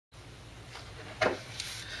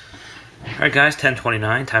Alright guys,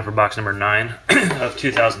 10/29, time for box number 9 of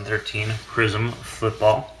 2013 Prizm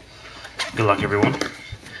Football. Good luck everyone.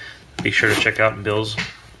 Be sure to check out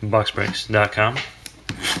BillsBoxBreaks.com.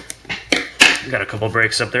 We got a couple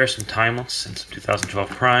breaks up there, some Timeless and some 2012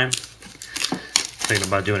 Prime. Thinking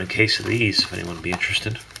about doing a case of these if anyone would be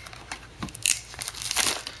interested.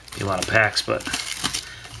 Be a lot of packs, but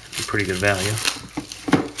be pretty good value.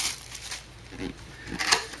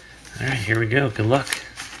 Alright, here we go. Good luck.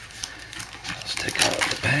 Let's take out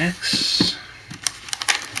the packs.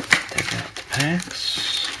 Take out the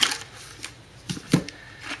packs.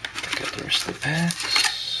 Take out the rest of the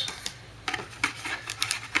packs.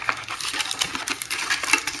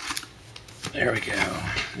 There we go.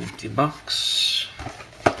 Empty box.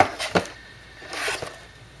 Put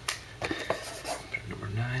number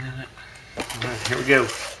 9 in it. Alright, here we go.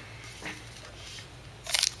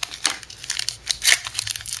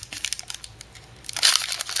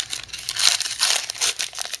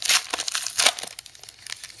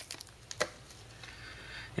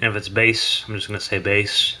 And if it's base, I'm just going to say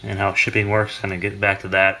base, and how shipping works, kind of get back to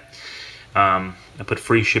that. I put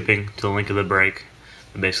free shipping to the link of the break.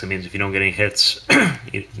 It basically means if you don't get any hits,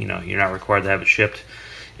 you know, you're not required to have it shipped.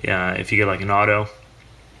 If you get like an auto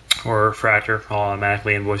or a refractor, I'll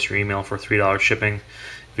automatically invoice your email for $3 shipping.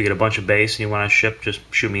 If you get a bunch of base and you want to ship, just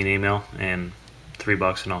shoot me an email and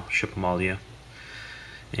 $3 and I'll ship them all to you.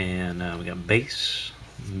 And we got base,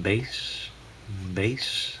 base,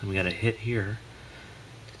 base, and we got a hit here.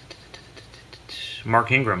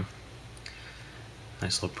 Mark Ingram.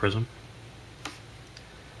 Nice little prism.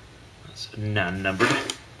 That's non-numbered.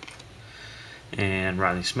 And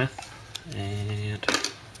Riley Smith. And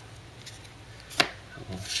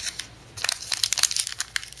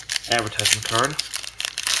advertisement card.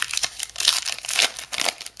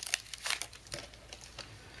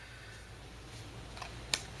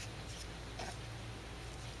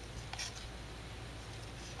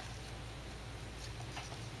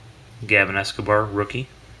 Gavin Escobar, rookie.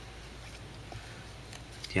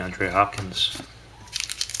 DeAndre Hopkins.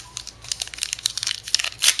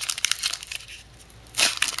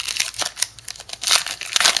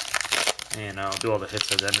 And I'll do all the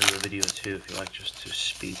hits at the end of the video too, if you like, just to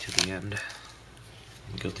speed to the end.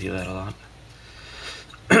 I'm guilty of that a lot.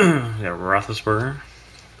 We got Roethlisberger,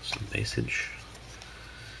 some basage.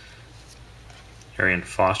 Arian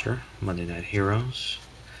Foster, Monday Night Heroes.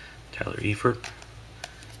 Tyler Eifert.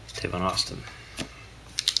 Tavon Austin.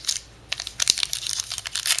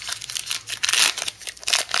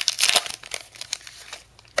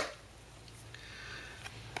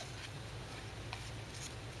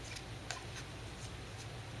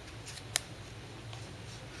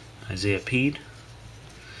 Isaiah Peed.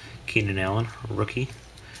 Keenan Allen, rookie.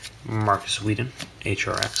 Marcus Whedon,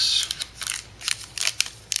 HRX.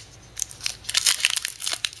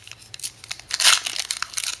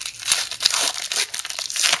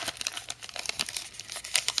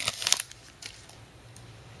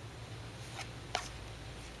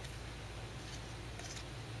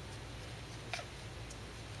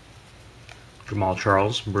 Jamal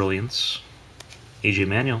Charles, Brilliance. AJ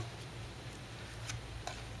Manuel.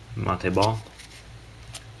 Monte Ball.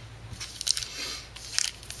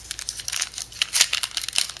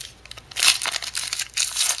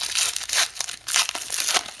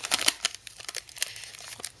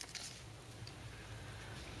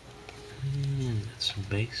 And that's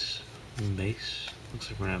base. Base. Looks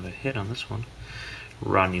like we're going to have a hit on this one.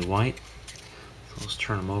 Rodney White. So let's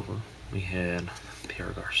turn him over. We had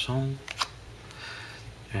Pierre Garçon.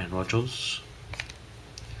 Aaron Rodgers,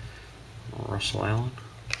 Russell Allen,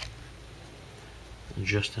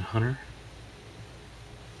 Justin Hunter,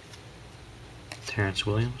 Terrence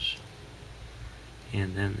Williams,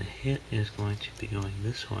 and then the hit is going to be going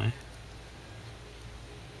this way.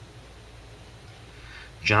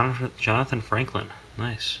 Jonathan Franklin,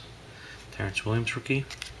 nice. Terrence Williams rookie.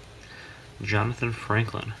 Jonathan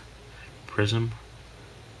Franklin, Prizm,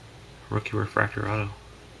 rookie refractor auto.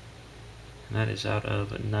 And that is out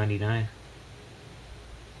of 99.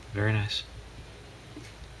 Very nice.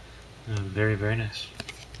 Very, very nice.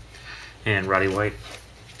 And Roddy White.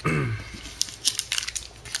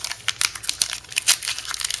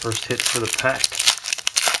 First hit for the pack.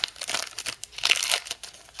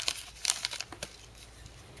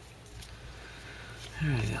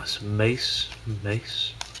 There we go. Some base,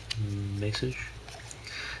 basage.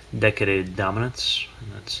 Decade Dominance.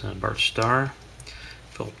 And that's Bart Starr.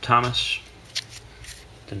 Philip Thomas.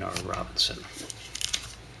 Denard Robinson.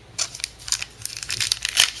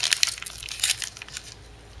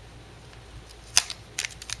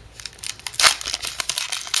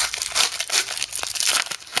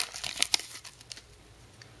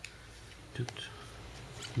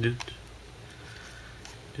 Doot.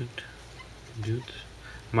 Doot. Doot.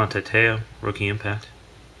 Monte Teo, rookie impact.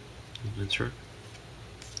 Insert.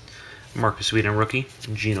 Marcus Sweden, rookie.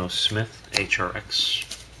 Geno Smith, HRX.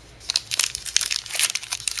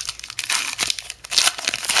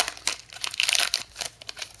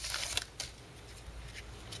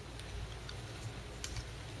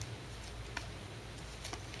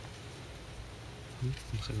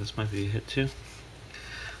 Looks like this might be a hit too.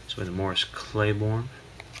 So we have Morris Claiborne,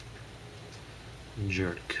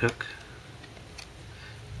 Jared Cook,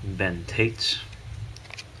 Ben Tate,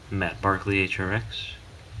 Matt Barkley, HRX,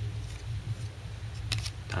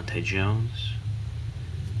 Dante Jones,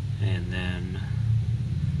 and then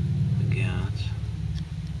we got,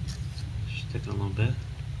 sticking a little bit,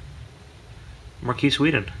 Marquise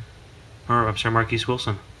Whedon, or I'm sorry, Marquise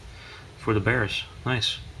Wilson for the Bears.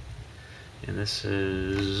 Nice. And this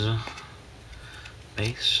is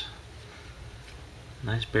base.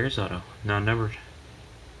 Nice Bears auto, non-numbered.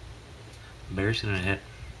 Bears gonna hit.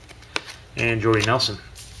 And Jordy Nelson.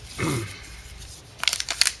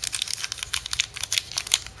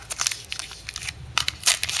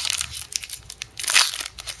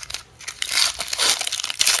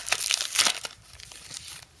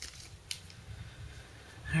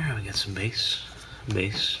 There we got some base,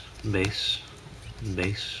 base, base,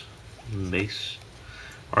 base, base.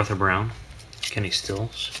 Arthur Brown, Kenny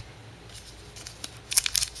Stills.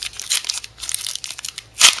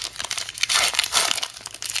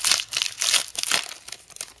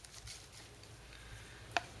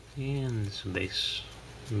 And some base,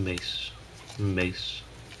 base, base,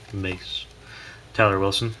 base. Tyler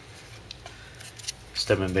Wilson,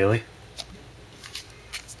 Stedman Bailey.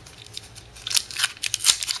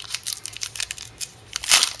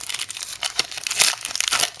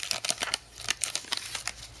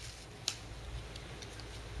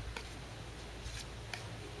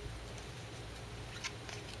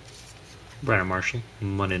 Brandon Marshall,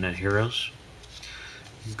 Monday Night Heroes.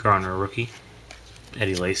 Garner, rookie.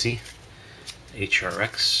 Eddie Lacy,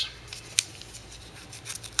 HRX.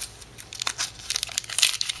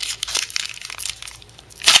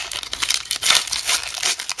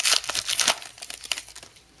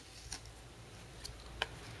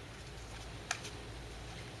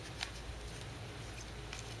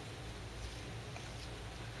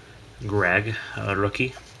 Greg,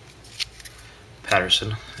 rookie.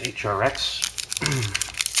 Patterson, HRX.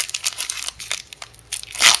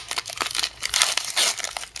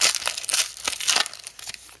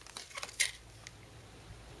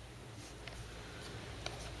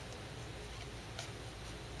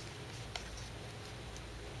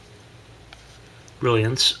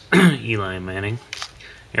 Brilliance, Eli Manning,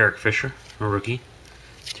 Eric Fisher, a rookie,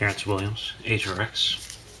 Terrence Williams, HRX.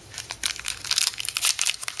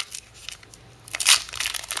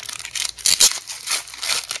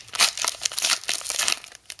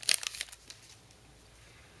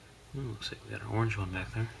 Ooh, looks like we got an orange one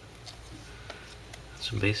back there.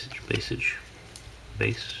 Some basage,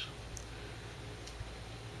 base.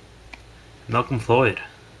 Malcolm Floyd,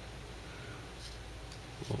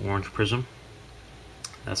 orange Prizm.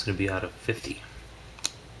 That's going to be out of 50.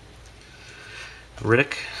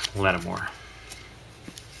 Riddick, Lattimore.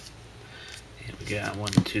 And we got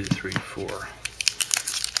 1, 2, 3, 4,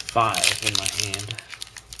 5 in my hand.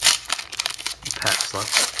 Pack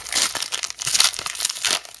slots.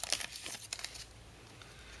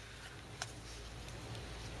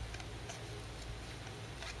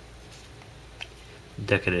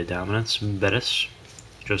 Decade of Dominance, Bettis,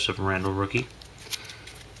 Joseph Randall, rookie.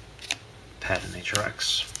 Patton,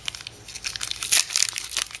 HRX.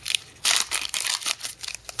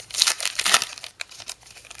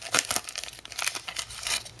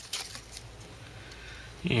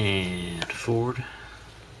 And Ford.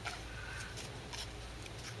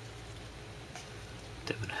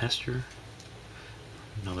 Devin Hester.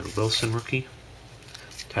 Another Wilson rookie.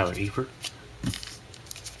 Tyler Eifert.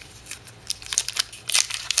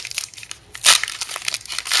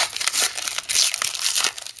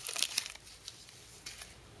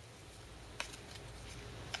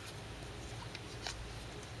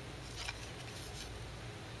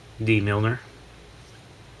 D. Milner,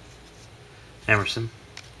 Emerson,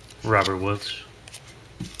 Robert Woods.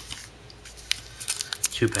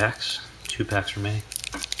 2 packs remaining.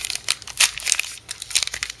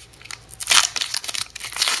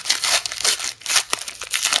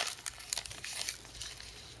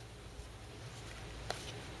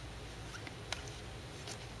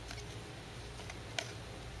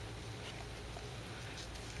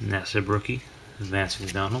 Nassib rookie, Vance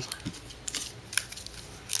McDonald.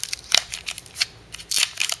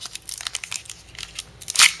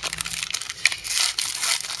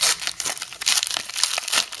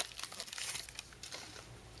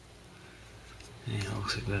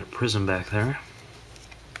 Looks like we got a Prizm back there.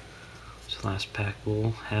 This last pack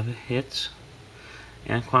will have a hit.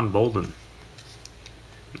 Anquan Bolden.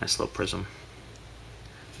 Nice little Prizm.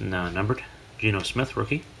 Now numbered. Geno Smith,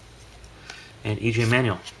 rookie. And E.J.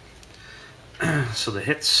 Manuel. So the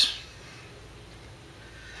hits.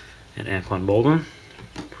 And Anquan Bolden.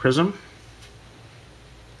 Prizm.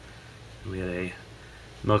 We had a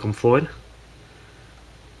Malcolm Floyd.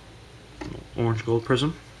 Orange gold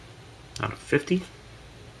Prizm. Out of 50.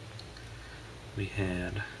 We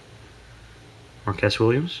had Marquez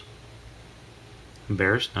Williams.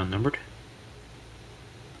 Bears, non-numbered.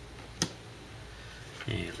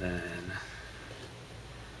 And then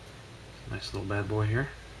nice little bad boy here.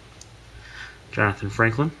 Jonathan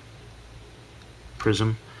Franklin.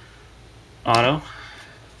 Prizm auto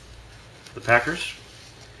for the Packers.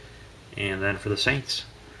 And then for the Saints,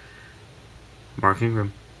 Mark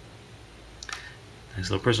Ingram. Nice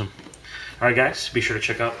little Prizm. Alright guys, be sure to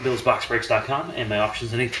check out BillsBoxBreaks.com and my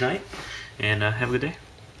options in ink tonight. And have a good day.